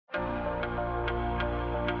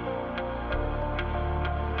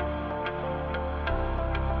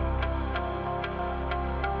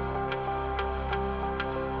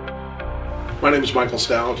My name is Michael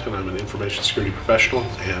Stout, and I'm an information security professional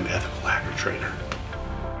and ethical hacker trainer.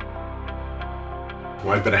 Well,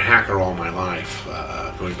 I've been a hacker all my life,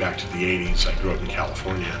 going back to the 80s. I grew up in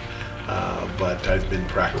California, but I've been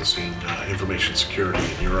practicing information security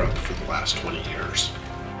in Europe for the last 20 years.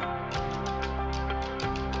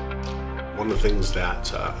 One of the things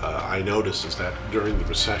that I noticed is that during the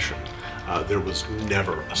recession, there was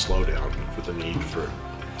never a slowdown for the need for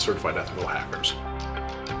certified ethical hackers.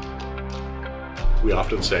 We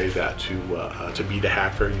often say that to be the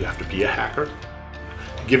hacker, you have to be a hacker.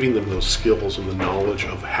 Giving them those skills and the knowledge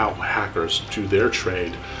of how hackers do their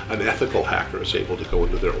trade, an ethical hacker is able to go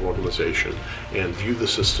into their organization and view the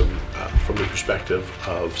system from the perspective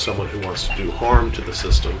of someone who wants to do harm to the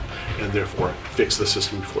system and therefore fix the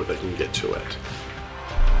system before they can get to it.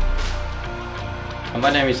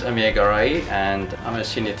 My name is Amir Garai, and I'm a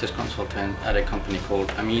senior test consultant at a company called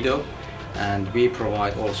Amido, and we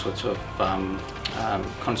provide all sorts of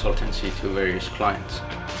consultancy to various clients.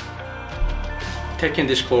 Taking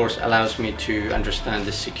this course allows me to understand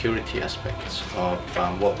the security aspects of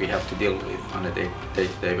what we have to deal with on a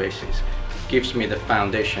day-to-day basis. It gives me the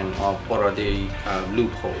foundation of what are the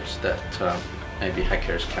loopholes that maybe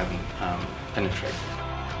hackers can penetrate.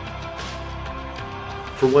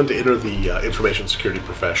 For one to enter the information security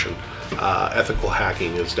profession, ethical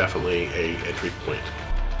hacking is definitely an entry point.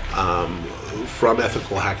 From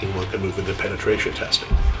ethical hacking, one can move into penetration testing.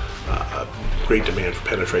 Great demand for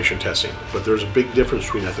penetration testing, but there's a big difference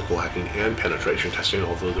between ethical hacking and penetration testing,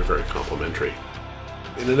 although they're very complementary.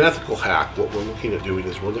 In an ethical hack, what we're looking at doing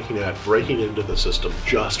is we're looking at breaking into the system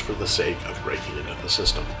just for the sake of breaking into the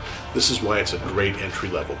system. This is why it's a great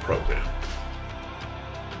entry-level program.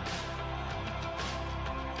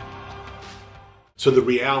 So the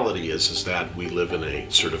reality is that we live in a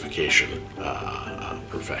certification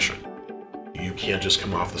profession. You can't just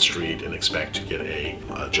come off the street and expect to get a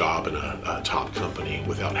job in a top company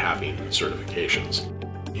without having certifications.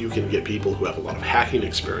 You can get people who have a lot of hacking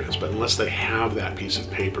experience, but unless they have that piece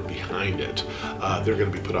of paper behind it, they're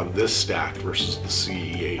going to be put on this stack versus the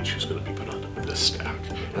CEH who's going to be put on this stack.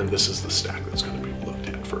 And this is the stack that's going to be looked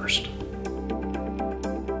at first.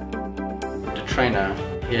 The trainer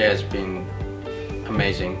here has been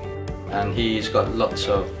amazing, and he's got lots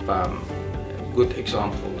of good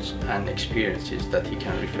examples and experiences that he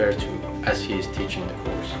can refer to as he is teaching the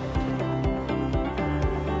course.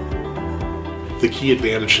 The key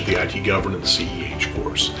advantage to the IT Governance CEH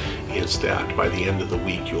course is that by the end of the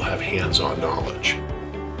week you'll have hands-on knowledge.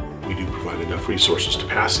 We do provide enough resources to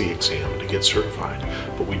pass the exam to get certified,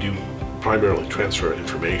 but we do primarily transfer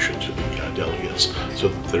information to the delegates so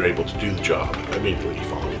that they're able to do the job immediately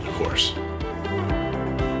following the course.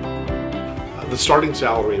 The starting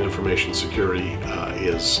salary in information security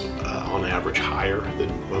is on average higher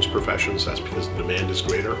than most professions. That's because the demand is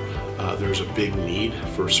greater. There's a big need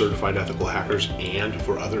for certified ethical hackers and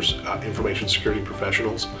for other information security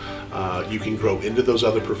professionals. You can grow into those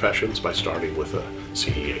other professions by starting with a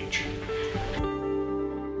CEH.